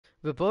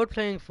We're both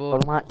playing Or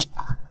match.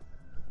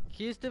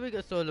 He's doing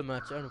a solo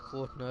match on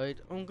Fortnite.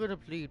 I'm gonna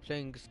be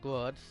playing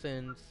squad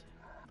since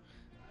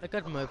I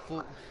got my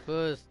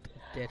first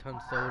death on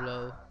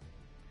solo.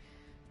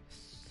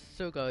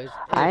 So guys,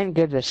 if I'm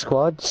good with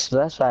squads, so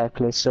that's why I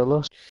play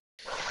solos.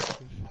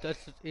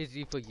 that's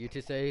easy for you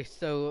to say,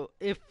 so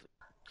if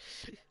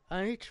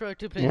I tried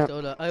to play Yep.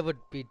 solo, I would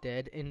be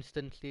dead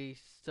instantly.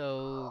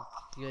 So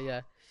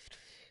yeah.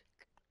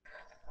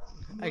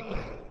 I these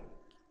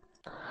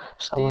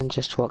Someone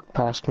just walked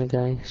past me,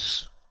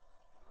 guys.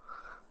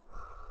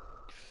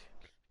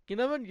 You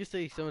know when you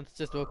see someone's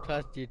just walked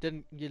past you,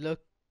 then you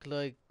look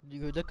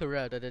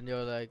around and then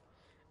you're like,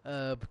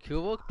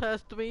 who walked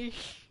past me?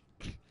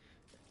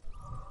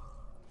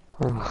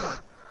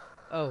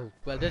 Oh,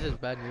 well, this is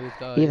bad news,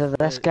 guys. Either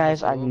this We're in the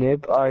guy's a storm.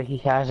 noob or he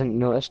hasn't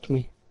noticed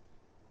me.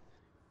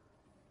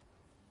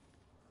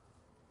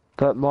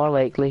 But more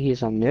likely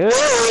he's a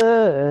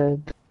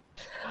noob.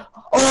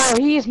 Oh,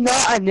 he's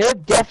not a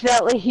noob,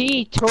 definitely.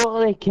 He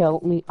totally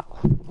killed me.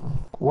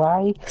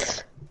 Why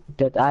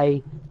did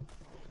I...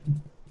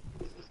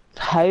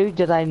 How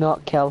did I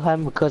not kill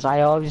him? Because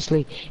I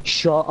obviously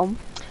shot him.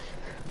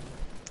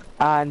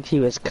 And he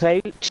was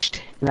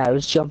crouched. And I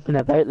was jumping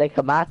about like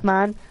a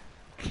madman.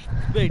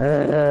 Wait,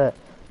 Uh,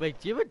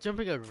 wait, you were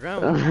jumping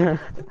around.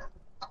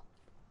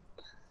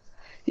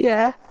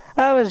 yeah,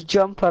 I was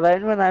jumping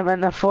around when I'm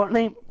in a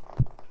Fortnite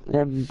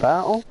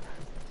battle.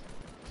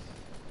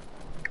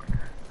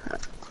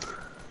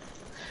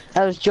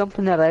 I was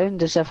jumping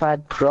around as if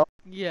I'd pro.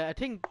 Yeah, I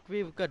think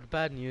we've got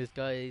bad news,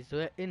 guys.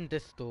 We're in the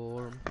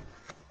storm.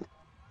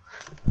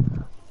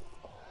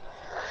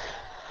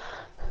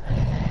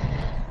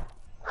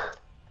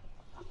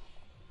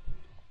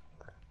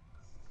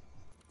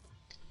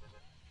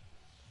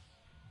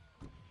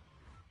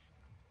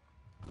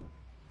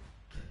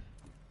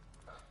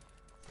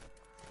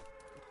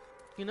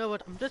 You know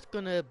what? I'm just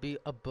gonna be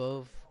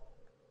above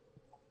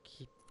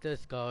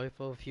this guy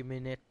for a few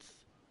minutes.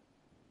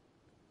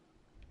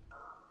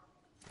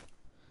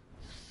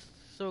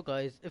 So,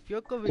 guys, if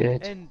you're going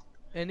Good.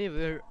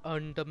 anywhere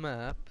on the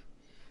map,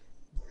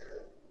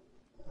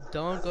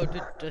 don't go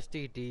to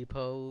Dusty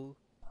Depot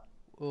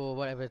or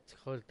whatever it's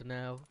called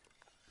now.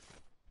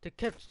 They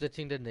kept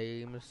switching the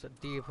names,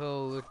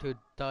 Depot to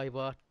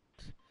Dibot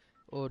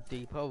or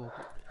Depot.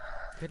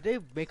 Could they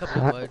make up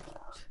the word?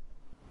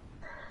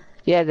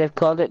 Yeah, they've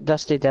called it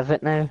Dusty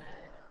Divot now.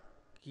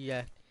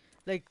 Yeah,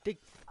 like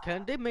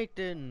can they make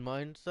their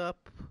minds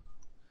up?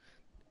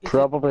 Is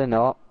it Probably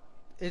not.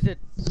 is it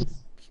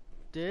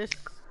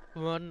this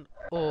one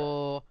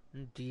or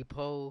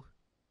Depot?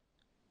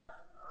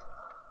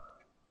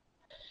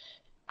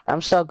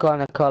 I'm still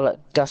gonna call it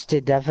Dusty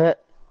Divot.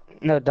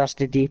 No,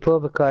 Dusty Depot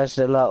because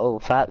the little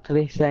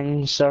factory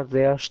things are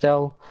there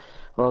still.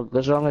 Well,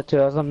 there's only two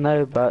of them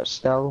now, but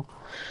still.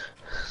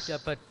 Yeah,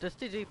 but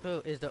Dusty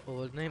Depot is the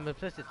old name, and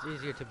plus it's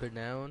easier to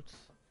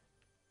pronounce.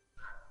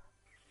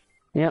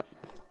 Yep.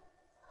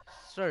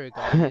 Sorry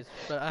guys,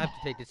 but I have to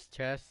take this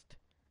chest.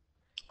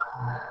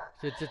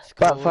 Since it's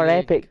But for calling.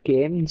 Epic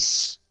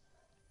Games,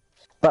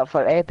 but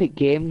for Epic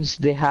Games,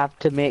 they have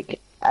to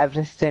make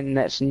everything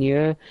that's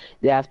new.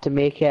 They have to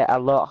make it a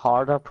lot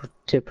harder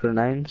to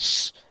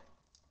pronounce.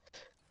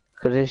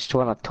 Because they just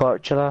want to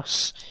torture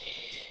us.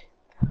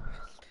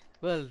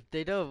 Well,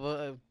 they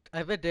don't.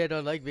 I bet they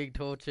don't like being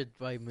tortured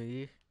by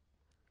me.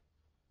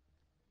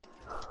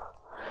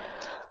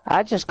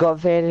 I just got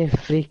very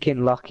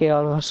freaking lucky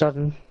all of a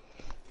sudden.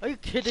 Are you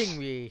kidding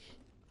me?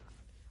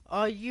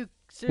 Are you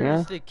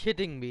Yeah. seriously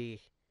kidding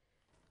me?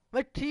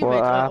 My What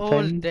teammates are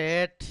all happened?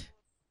 dead.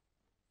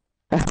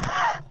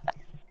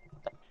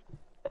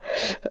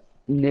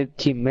 New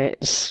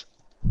teammates.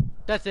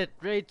 That's it.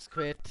 Raids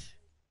quit.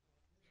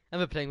 And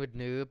we're playing with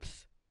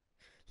noobs.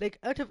 Like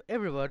out of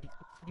everyone,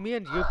 me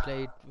and you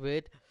played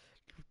with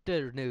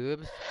the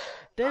noobs.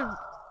 Then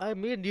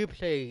me and you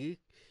play.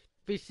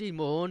 We see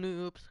more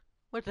noobs.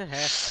 What the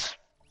heck?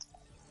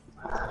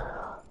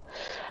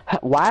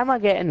 Why am I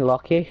getting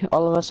lucky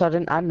all of a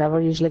sudden? I never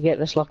usually get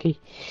this lucky.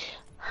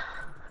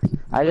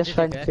 I What just did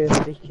you found get? two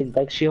freaking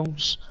big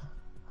shields.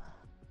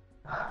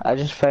 I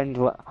just found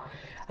what?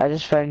 I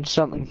just found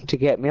something to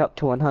get me up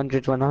to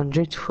 100,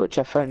 100, which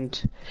I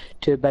found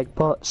two big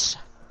pots.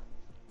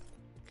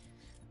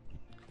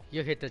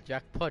 You hit the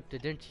jackpot,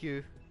 didn't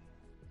you?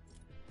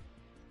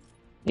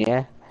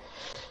 Yeah.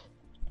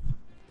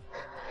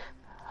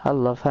 I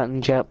love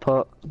hitting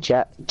jackpots.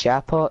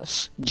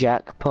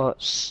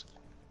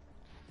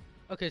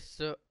 Okay,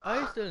 so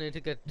I still need to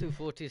get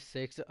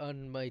 246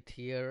 on my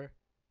tier.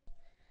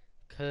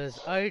 Cause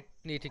I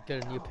need to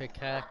get a new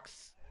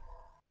pickaxe.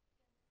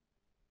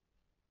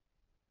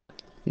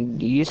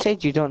 You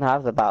said you don't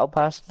have the battle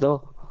pass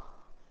though.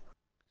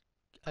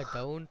 I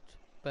don't,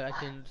 but I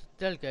can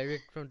still get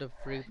it from the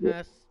free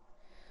pass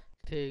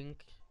thing.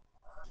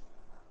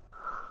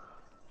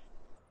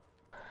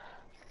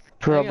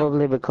 I am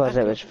Probably because out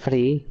it of was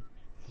free.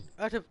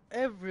 out of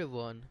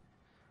everyone,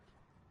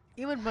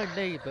 even my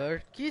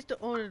neighbor, he's the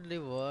only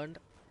one.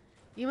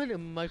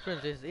 Even my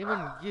friends,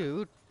 even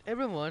you,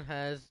 everyone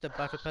has the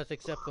battle pass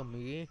except for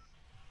me.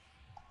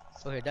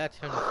 Okay, that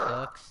kind of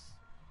sucks.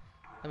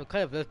 I'm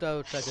kind of left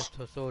out like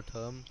a sore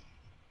thumb.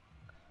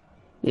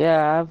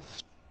 Yeah,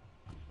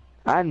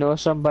 I know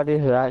somebody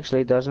who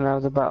actually doesn't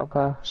have the battle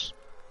pass.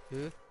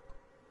 Who?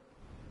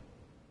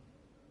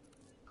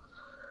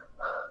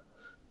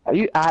 Are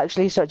you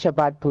actually such a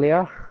bad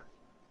player?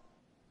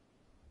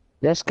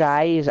 This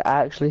guy is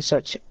actually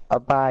such a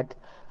bad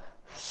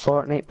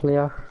Fortnite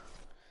player.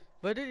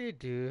 What did he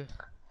do?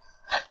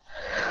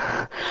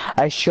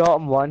 I shot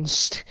him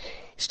once,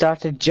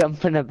 started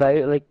jumping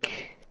about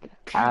like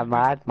a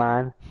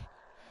madman,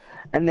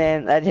 and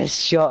then I just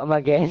shot him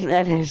again,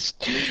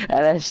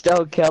 and I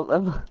still killed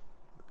him.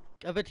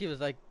 I bet he was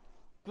like,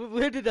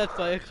 Where did that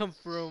fire come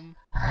from?"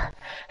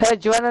 Hey,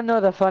 do you wanna know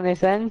the funny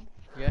thing?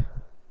 Yeah.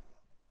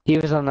 He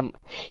was on the.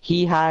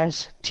 He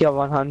has tier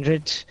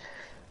 100,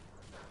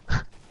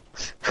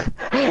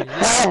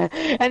 Really?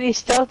 and he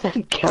still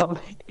didn't kill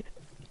me.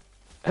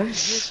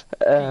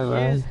 He Oh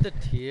man. used the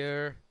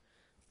tier,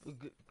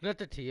 not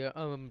the tier.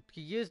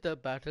 He used the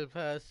battle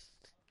pass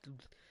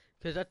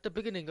because at the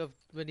beginning of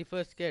when you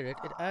first get it,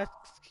 it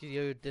asks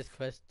you this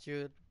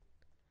question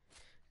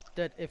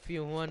that if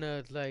you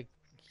wanna like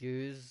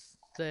use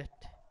it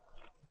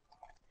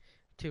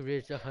to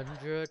reach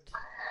 100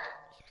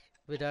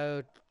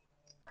 without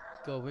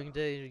going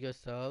there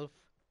yourself,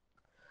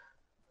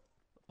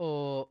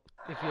 or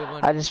if you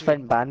want I just to.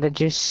 found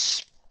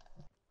bandages.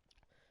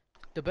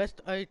 The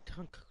best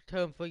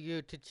term for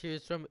you to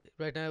choose from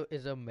right now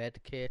is a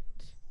med kit.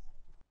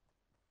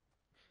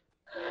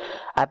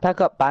 I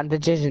pick up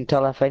bandages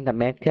until I find a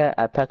medkit.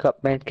 I pick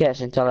up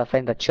medkits until I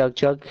find a chug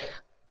jug.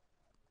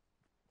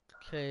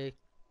 Okay,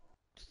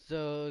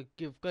 so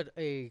you've got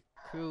a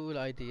cool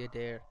idea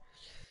there.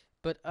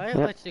 But I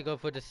Yep. actually go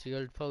for the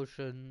shield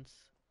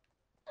potions.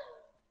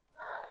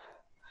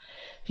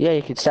 Yeah,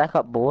 you can stack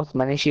up both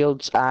mini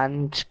shields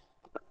and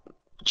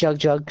chug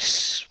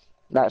jugs.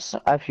 That's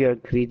if you're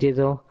greedy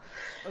though.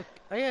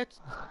 Okay,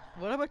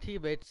 one of my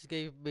teammates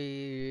gave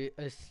me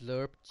a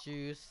slurp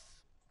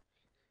juice,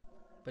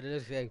 but it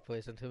looks like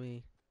poison to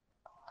me.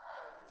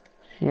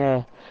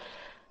 Yeah.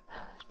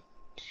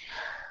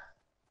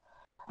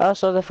 Oh,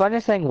 so the funny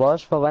thing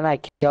was, for when I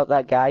killed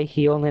that guy,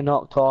 he only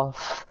knocked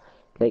off,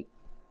 like,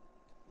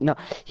 no,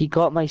 he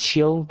got my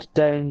shield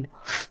down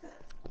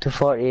to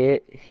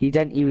 48. He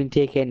didn't even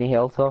take any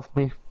health off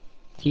me.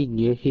 He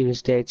knew he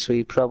was dead, so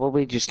he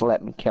probably just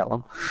let me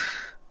kill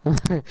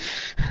him.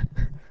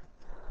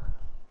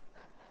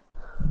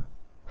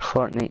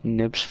 Fortnite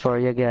noobs for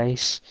you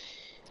guys.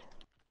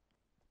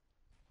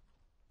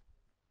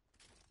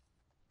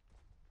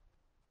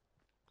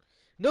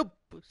 Nope,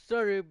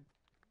 sorry,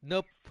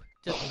 nope,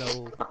 just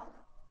no.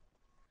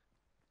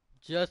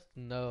 Just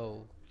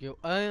no. You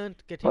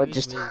aren't getting Or in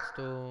just... me,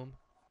 Storm.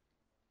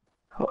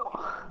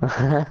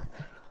 If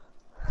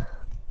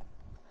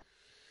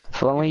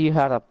If only you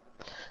had a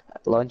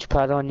launch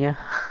pad on you.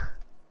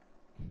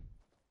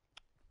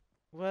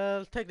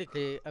 Well,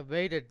 technically, I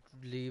waited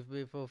leave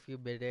me for a few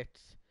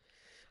minutes,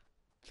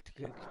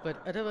 but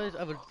otherwise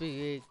I would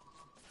be.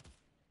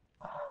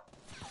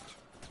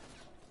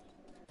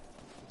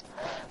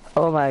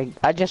 Oh my,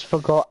 I just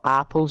forgot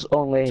apples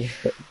only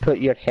put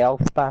your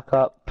health back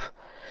up.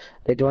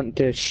 They don't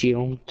do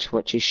shield,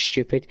 which is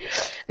stupid.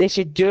 They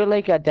should do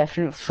like a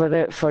different for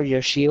it for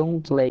your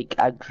shield, like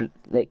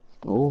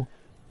oh,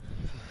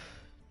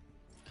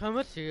 How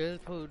much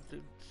shield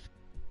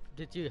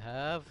did you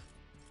have?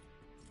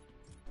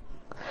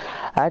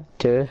 I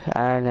do,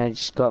 and I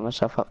just got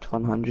myself up to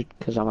 100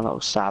 because I'm a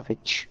little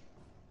savage.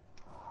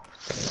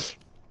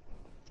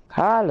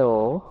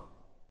 Hello.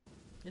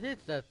 It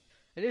is that.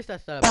 It is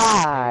that a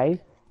bad thing. Bye.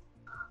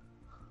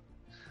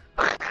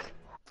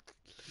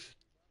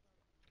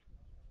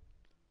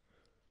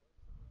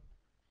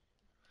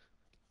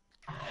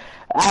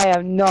 I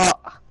am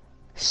not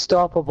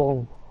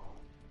stoppable.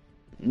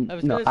 I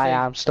was No, gonna I say.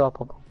 am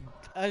stoppable.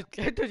 I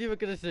thought you were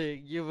gonna say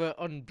you were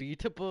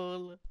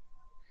unbeatable.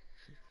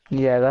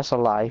 Yeah, that's a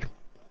lie.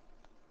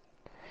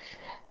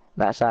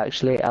 That's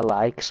actually a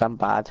lie, 'cause I'm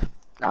bad.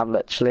 I'm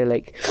literally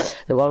like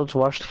the world's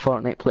worst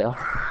Fortnite player.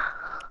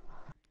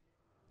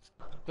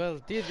 Well,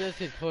 these guys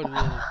could call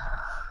me.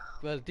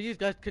 Well, these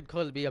guys could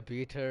call me a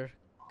beater,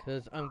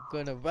 cause I'm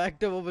gonna whack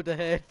them over the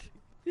head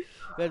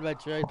with my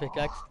giant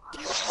pickaxe.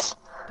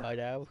 Die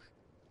now.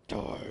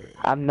 Die.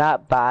 I'm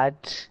not bad.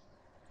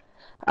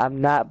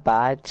 I'm not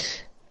bad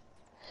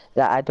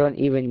that I don't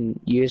even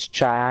use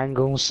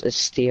triangles as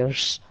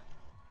stairs.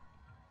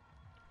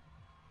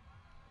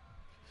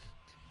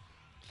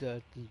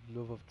 That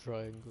love of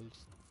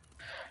triangles.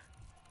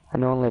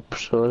 And only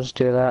pros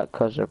do that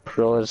because they're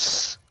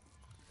pros.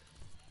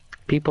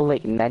 People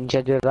like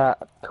Ninja do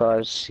that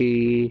because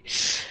he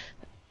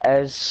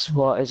is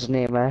what his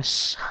name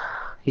is.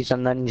 He's a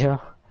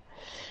ninja.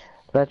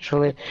 Uh,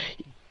 Literally.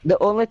 The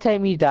only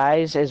time he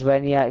dies is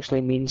when he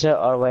actually means it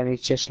or when he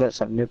just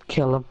lets a noob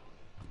kill him.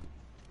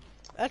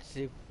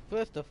 Actually,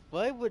 first off,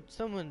 why would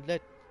someone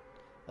let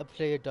a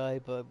player die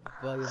by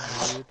a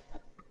noob?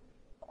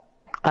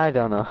 I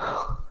don't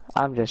know.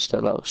 I'm just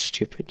a little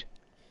stupid.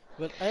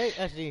 Well, I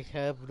actually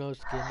have no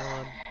skin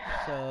on,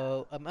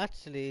 so I'm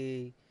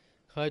actually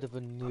kind of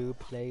a new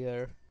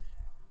player.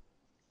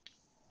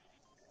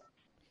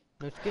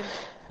 No skin,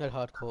 not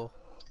hardcore.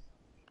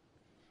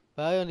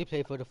 But I only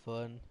play for the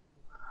fun.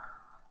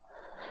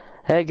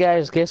 Hey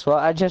guys, guess what?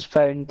 I just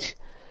found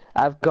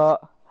I've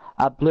got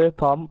a blue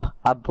pump,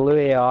 a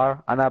blue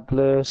AR, and a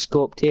blue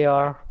scoped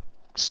AR.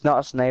 It's not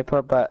a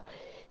sniper, but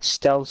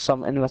still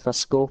something with a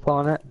scope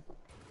on it.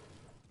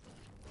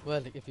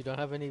 Well, if you don't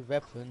have any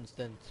weapons,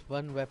 then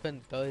one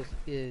weapon guys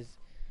is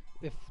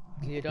if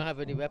you don't have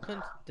any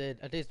weapons, then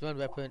at least one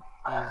weapon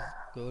is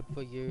good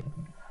for you.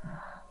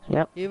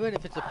 Yep, Even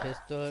if it's a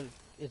pistol,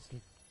 it's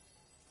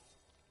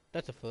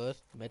that's a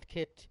first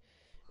medkit.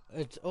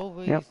 It's yep.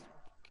 always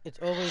it's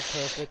always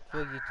perfect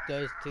for you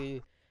guys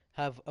to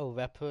have a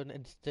weapon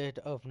instead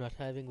of not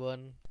having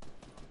one.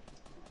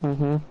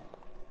 Mhm.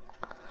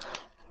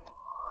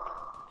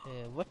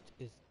 What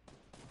is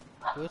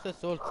burst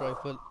assault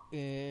rifle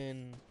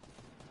in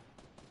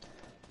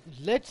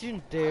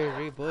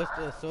legendary burst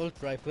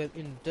assault rifle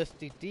in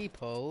Dusty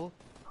Depot?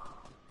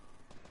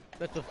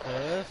 That's a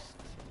first.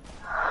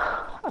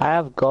 I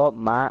have got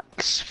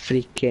max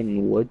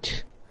freaking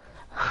wood.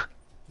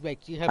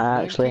 Wait, you have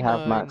I actually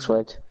have max 99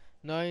 wood.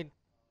 9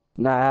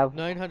 No, I have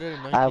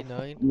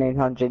 999.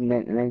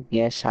 999.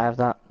 Yes, I have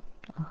that.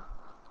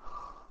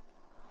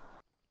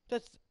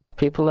 That's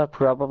People are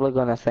probably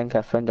gonna think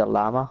I found a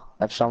llama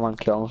if someone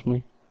kills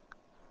me.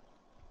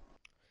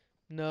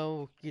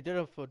 no, you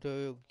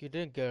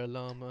didn't get a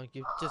llama,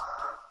 you just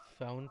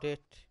found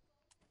it.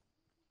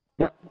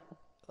 Yep.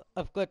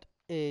 I've got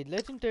a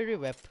legendary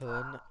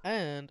weapon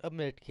and a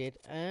medkit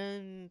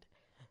and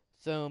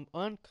some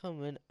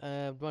uncommon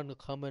and one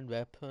common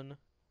weapon.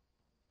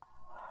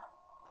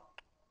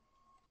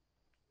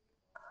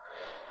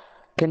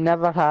 Can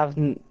never have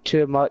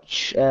too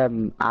much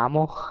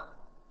ammo.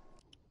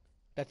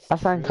 That's I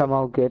think true. I'm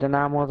all good in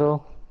ammo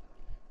though.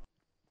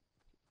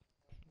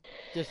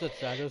 Just what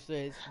Shadow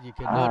says, you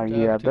Are cannot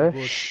you have a too much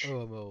bush?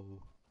 ammo.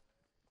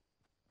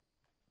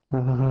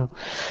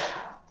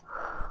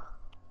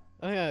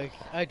 Oh yeah,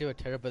 I do a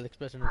terrible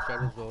expression of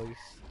Shadow's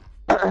voice.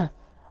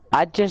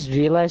 I just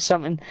realised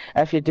something.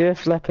 If you do a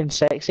flipping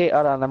sexy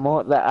or an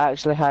emote that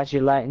actually has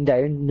you lying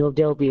down,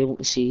 nobody will be able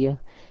to see you.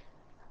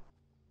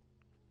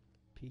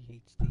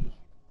 PhD.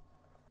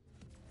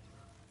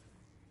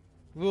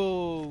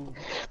 Whoa!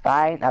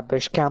 I ain't a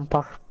bush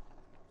camper.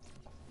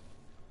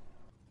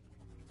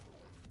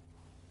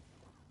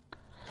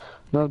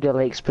 Nobody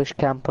likes bush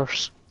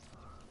campers.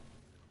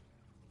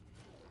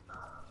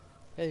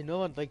 Hey, no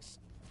one likes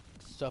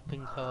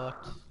stopping cart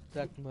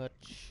that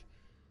much.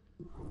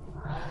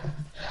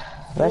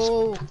 That's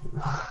Whoa!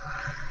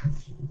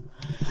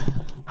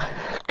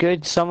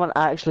 good. Someone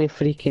actually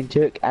freaking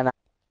took an.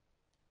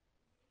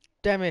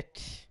 Damn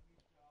it!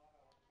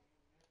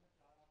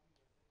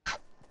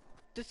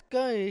 This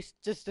guy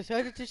just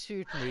decided to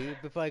shoot me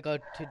before I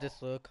got to the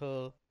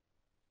circle.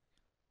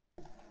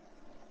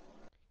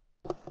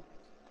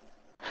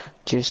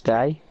 Just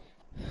die.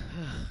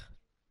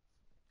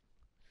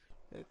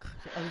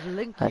 I'll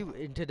link What you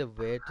into the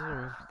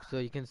video so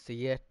you can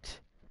see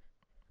it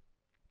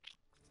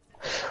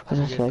is for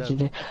this yourself.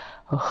 legendary?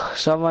 Oh,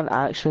 someone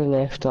actually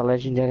left a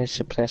legendary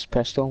suppressed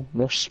pistol.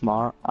 They're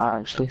smart. I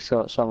actually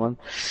thought someone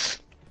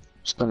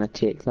was gonna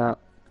take that.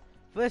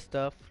 First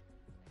off,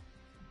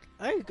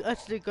 I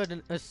actually got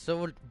an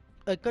assault.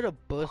 I got a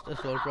burst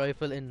assault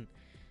rifle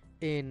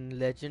in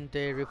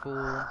legendary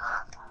form.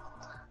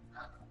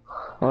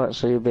 Oh,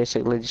 so you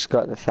basically just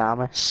got the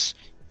Thamus.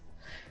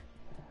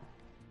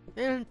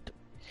 And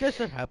guess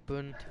what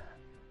happened?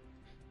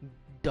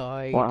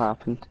 What Died.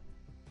 happened?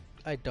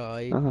 I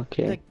died. Oh,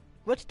 okay. Like,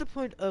 what's the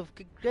point of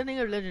getting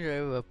a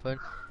legendary weapon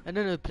and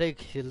then a plague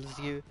kills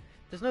you?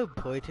 There's no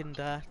point in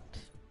that.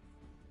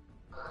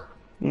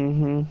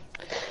 Mhm.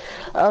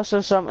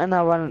 Also, something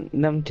I want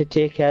them to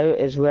take out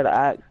is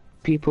where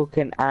people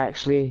can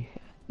actually.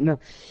 No,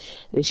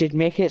 they should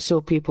make it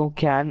so people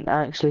can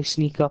actually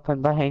sneak up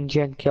and behind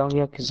you and kill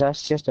you, because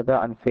that's just a bit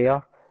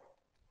unfair.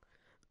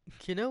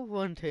 You know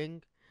one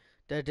thing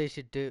that they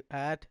should do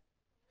add?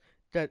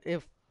 That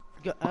if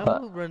your But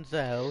ammo runs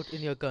out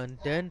in your gun,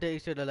 then they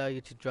should allow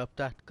you to drop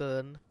that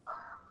gun.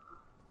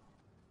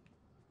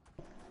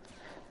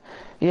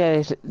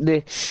 yeah,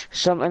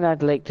 something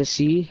I'd like to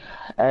see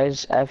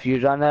is if you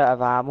run out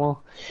of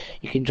ammo,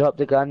 you can drop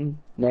the gun,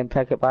 then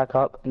pick it back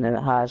up, and then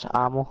it has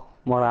ammo,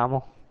 more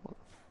ammo.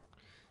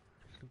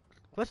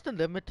 What's the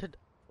limited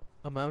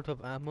amount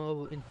of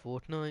ammo in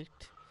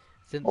Fortnite?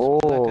 Since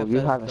Black Oh, Ops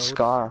you has have a loads.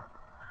 scar.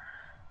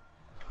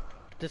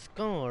 The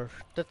Scar,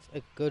 that's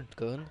a good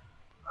gun.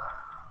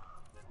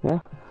 Yeah.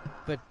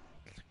 But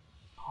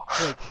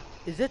wait,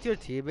 is that your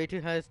teammate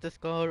who has the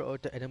Scar or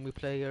the enemy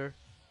player?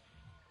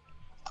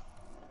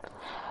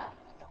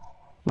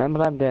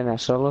 Remember I'm doing a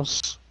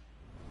solos?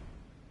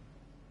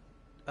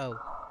 Oh,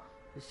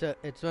 so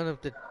it's one of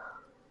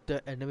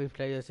the enemy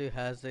players who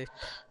has it.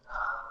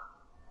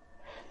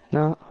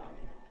 No.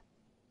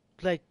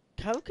 Like,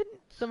 how can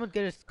someone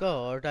get a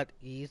scar that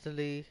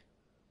easily?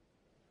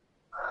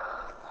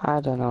 I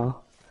don't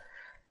know.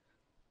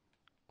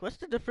 What's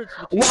the difference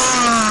between you?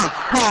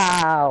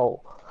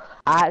 Wow!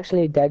 I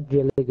actually did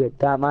really good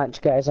that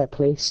match, guys. I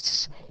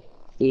placed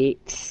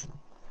 8th.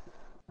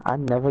 I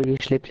never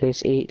usually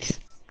place 8th.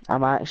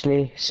 I'm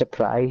actually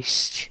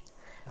surprised.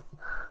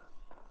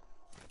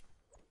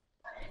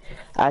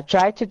 I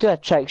tried to do a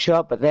trick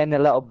shot, but then the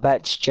little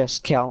bitch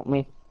just killed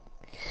me.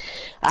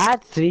 I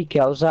had 3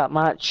 kills that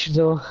match,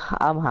 though.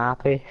 I'm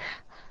happy.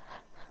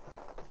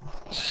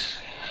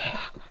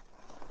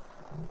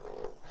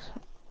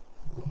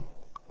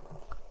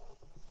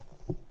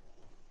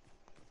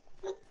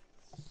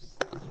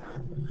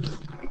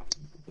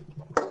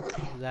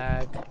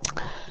 Lag.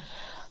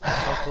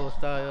 Parkour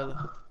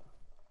style.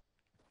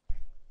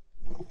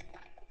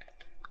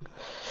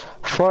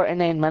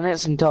 49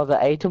 minutes until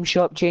the item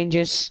shop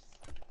changes.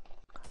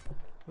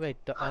 Wait,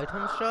 the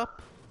item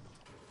shop?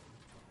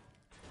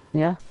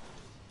 Yeah.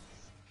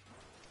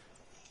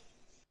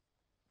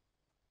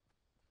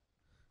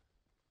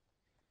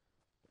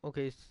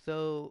 Okay,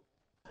 so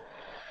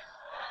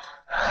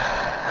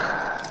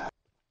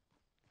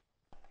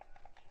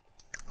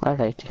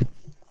Alright.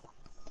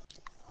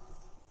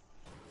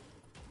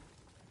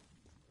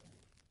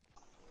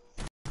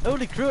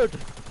 holy crud!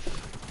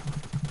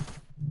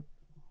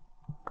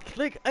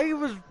 Like I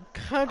was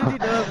kinda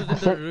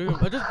nervous in the room.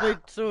 I just made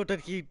sure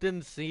that he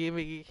didn't see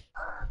me.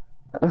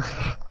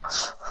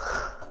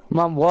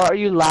 Mom, what are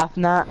you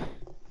laughing at?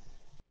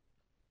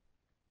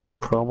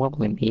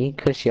 Probably me,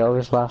 because she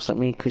always laughs at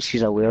me because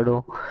she's a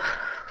weirdo.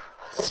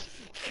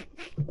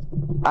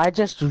 I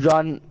just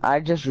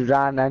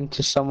ran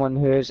into someone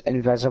who's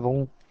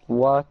invisible.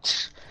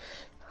 What?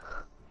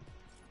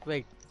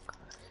 Wait,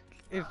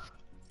 if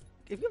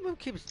your mom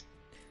keeps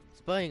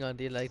spying on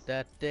you like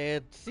that,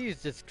 then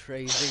she's just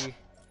crazy.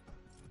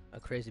 A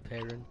crazy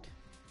parent.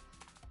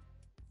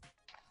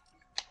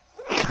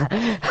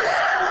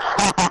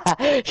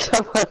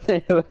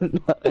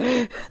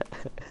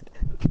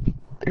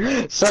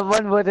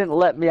 Someone wouldn't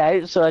let me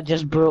out, so I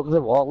just broke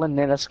the wall and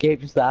then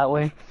escaped that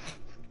way.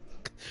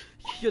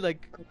 You're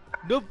like,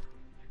 nope,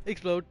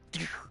 explode.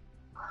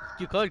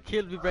 You can't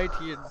kill me right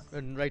here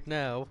and right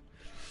now.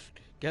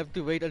 You have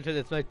to wait until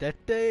it's my death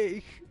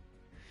day.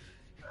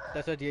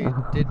 That's what you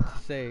did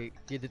say.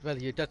 You did well.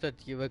 That's what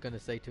you were gonna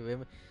say to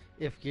him.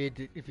 If you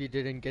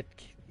didn't get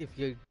if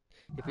he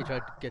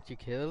tried to get you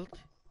killed.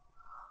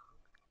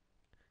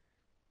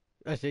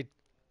 I said,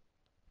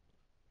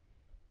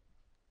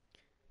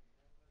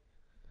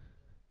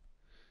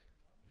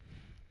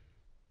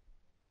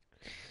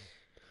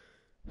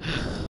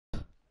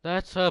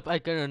 let's hope I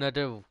get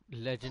another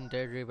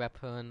legendary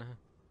weapon.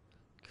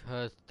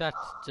 Cause that's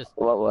just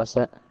What was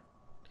it?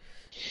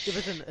 if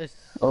it's an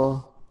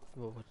Oh,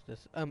 what was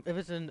this? If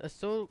it's an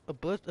assault a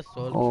burst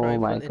assault oh my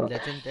rifle in god.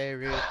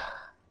 legendary.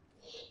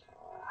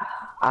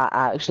 I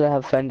actually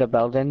have found a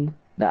building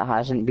that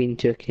hasn't been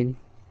taken.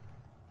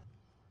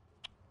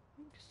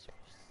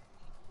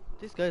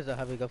 These guys are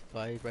having a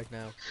fight right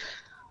now.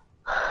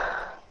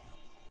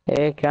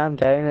 Hey, calm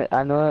down.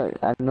 I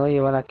know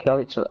you wanna kill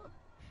each other.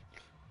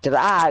 Did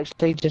I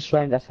actually just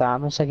find a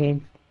Thanos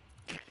again?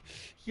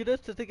 You know,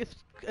 the thing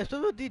if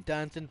somebody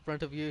dance in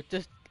front of you,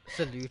 just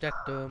salute at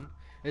them.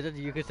 And then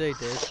you can say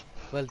this.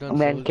 Well done,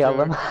 And then kill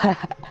them.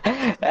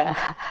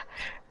 soldier.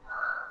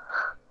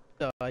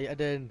 Die, and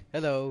then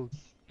hello.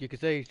 You can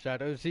say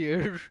shadows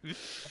here.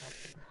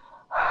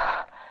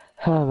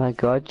 Oh my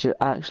god, you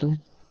actually.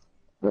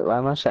 Wait, why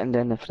am I sitting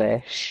down the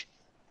flesh?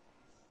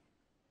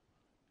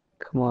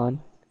 Come on.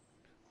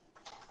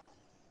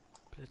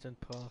 Please don't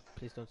park.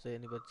 Please don't say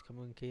anybody's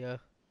coming here.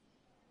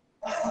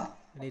 I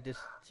need this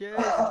chest.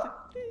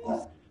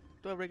 Please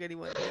don't bring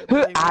anyone Who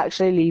nearby me.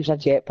 actually leaves a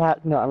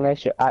jetpack? Not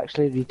unless you're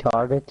actually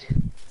retarded.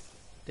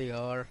 They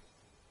are.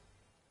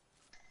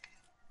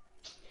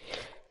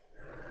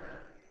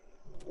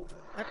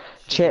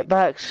 Actually,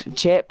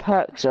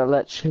 Jetpacks are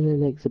literally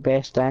like the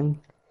best thing.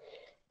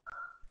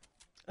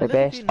 I The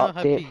bet if you best know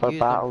how to update for use them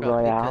Battle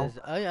properly, Royale. because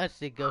I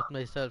actually got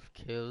myself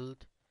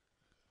killed.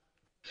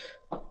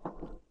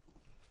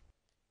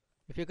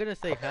 If you're gonna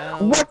say how,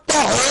 What the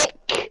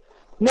heck?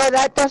 No,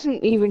 that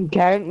doesn't even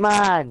count,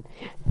 man.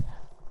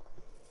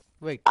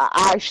 wait,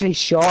 I actually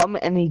shot him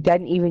and he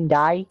didn't even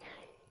die.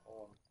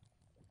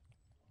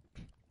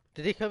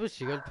 did he have a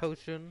shield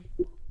potion?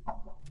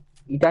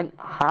 He didn't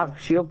have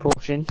shield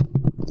potion.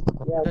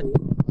 Yeah,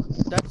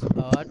 That that's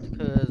odd,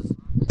 cause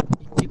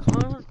you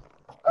can't you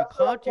that's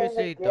what I'm can't trying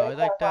to usually die get. like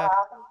Like what that.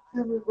 happens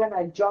to me when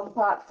I jump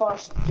at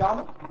first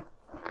jump.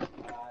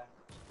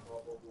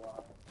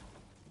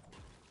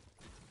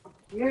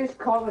 Use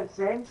common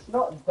sense,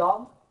 not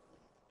dumb.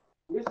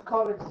 Use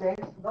common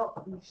sense,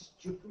 not be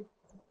stupid.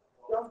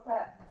 Jump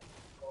at.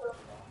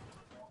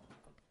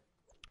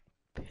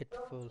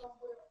 Pitiful.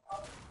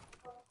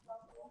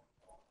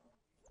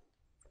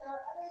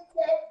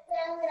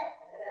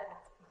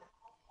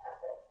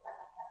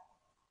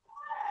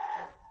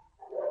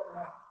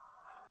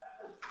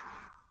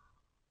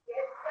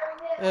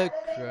 Oh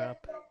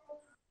crap!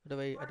 Out of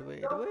the way, out of the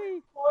way, out of the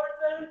way.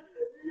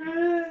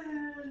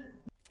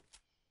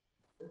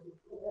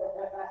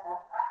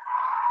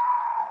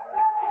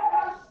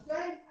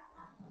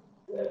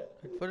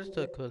 Head for the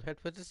circle, head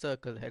for the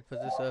circle, head for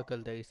the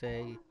circle, they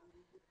say.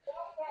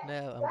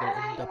 Now I'm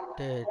gonna end up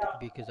dead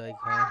because I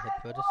can't head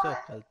for the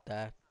circle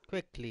that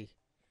quickly.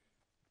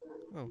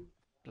 Oh,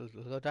 we'll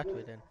go that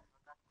way then.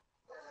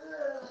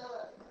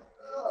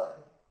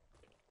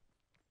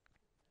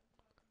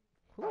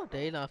 Who are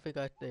they laughing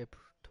at their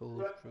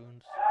toad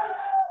prunes?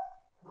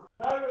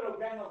 How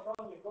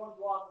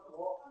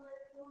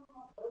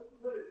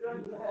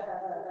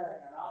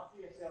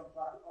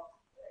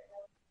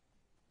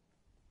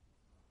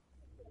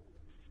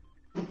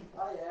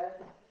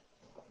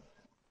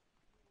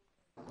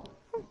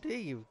dare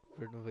you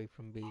run away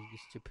from me, you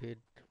stupid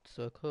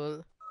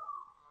circle?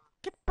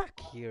 Get back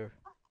here!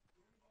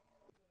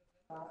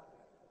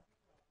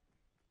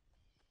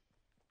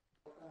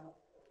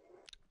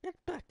 Get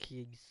back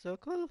here, you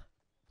circle!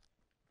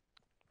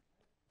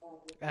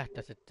 Ah,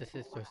 that's it. This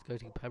is just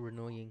getting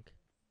paranoid.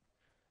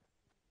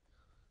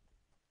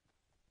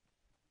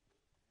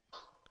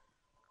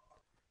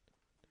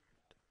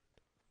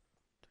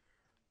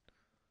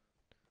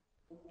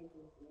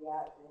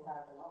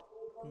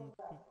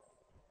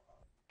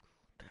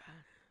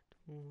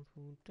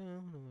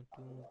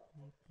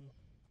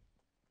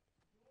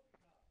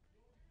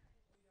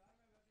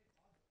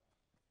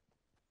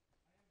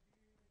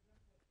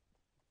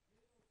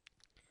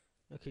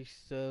 'Okay,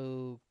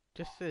 so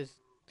this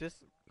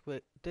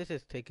wait, this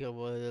is taking a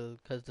while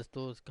because the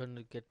store's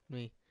gonna get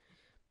me.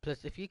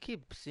 Plus, if you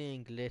keep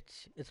seeing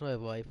glitch, it's my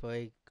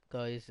Wi-Fi,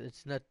 guys.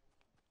 It's not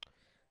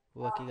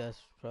working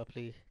as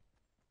properly.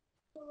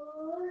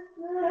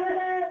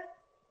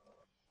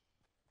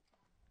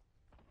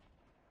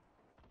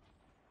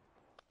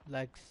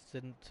 Like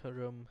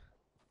Centrum.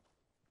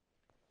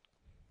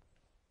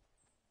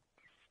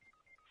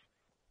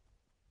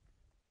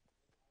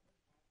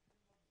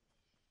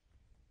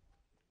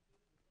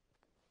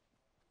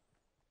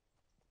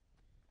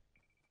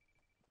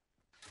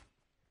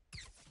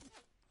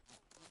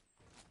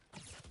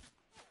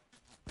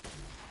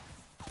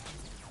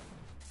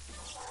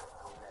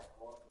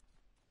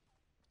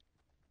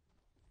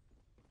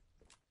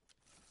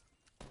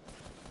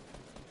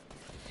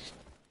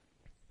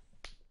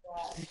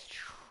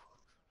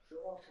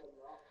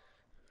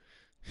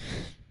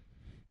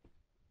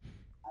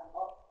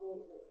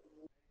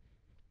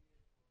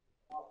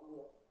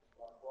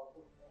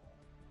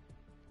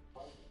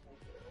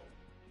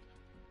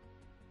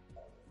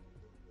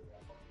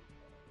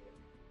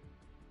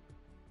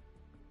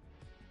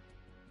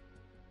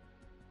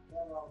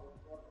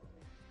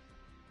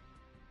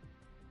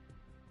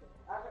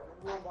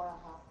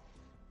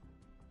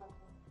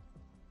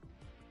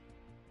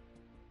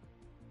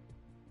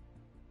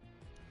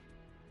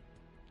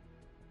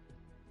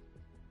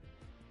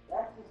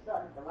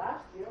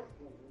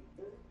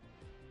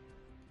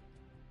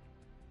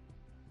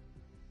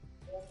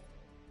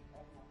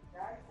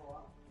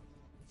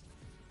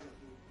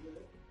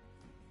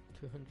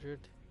 200,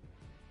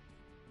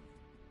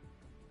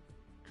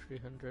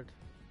 300.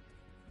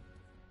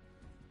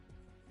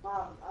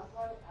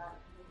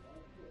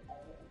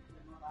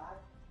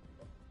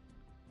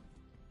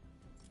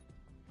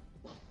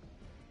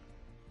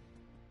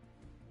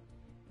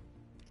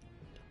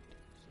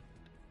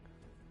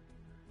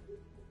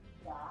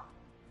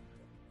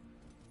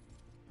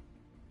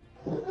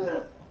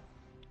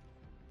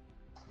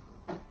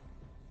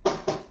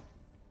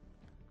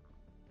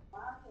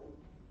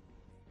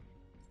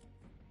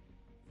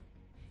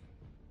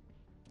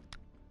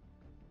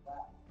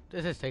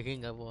 This is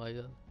taking a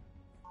while.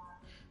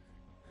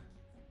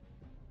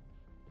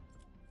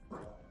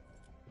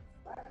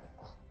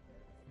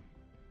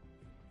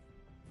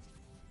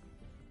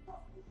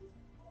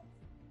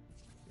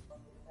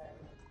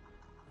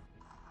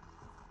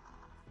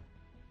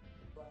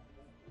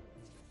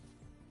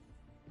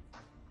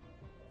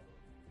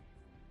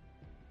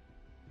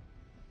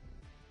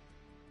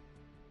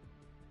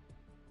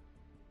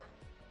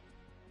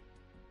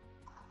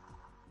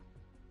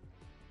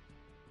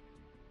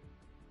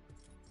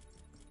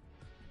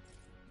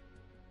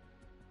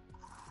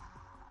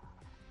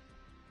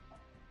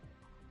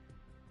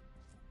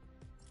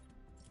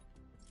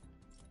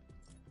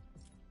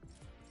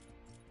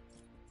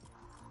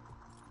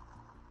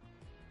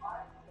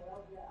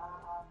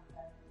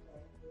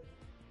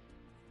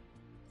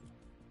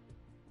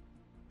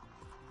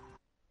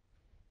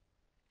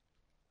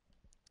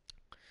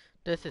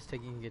 This is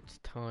taking its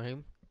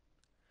time.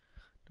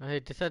 I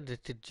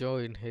decided to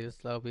join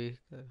his lobby.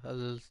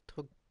 I'll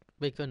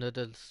make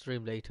another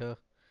stream later.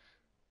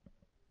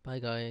 Bye,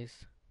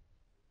 guys.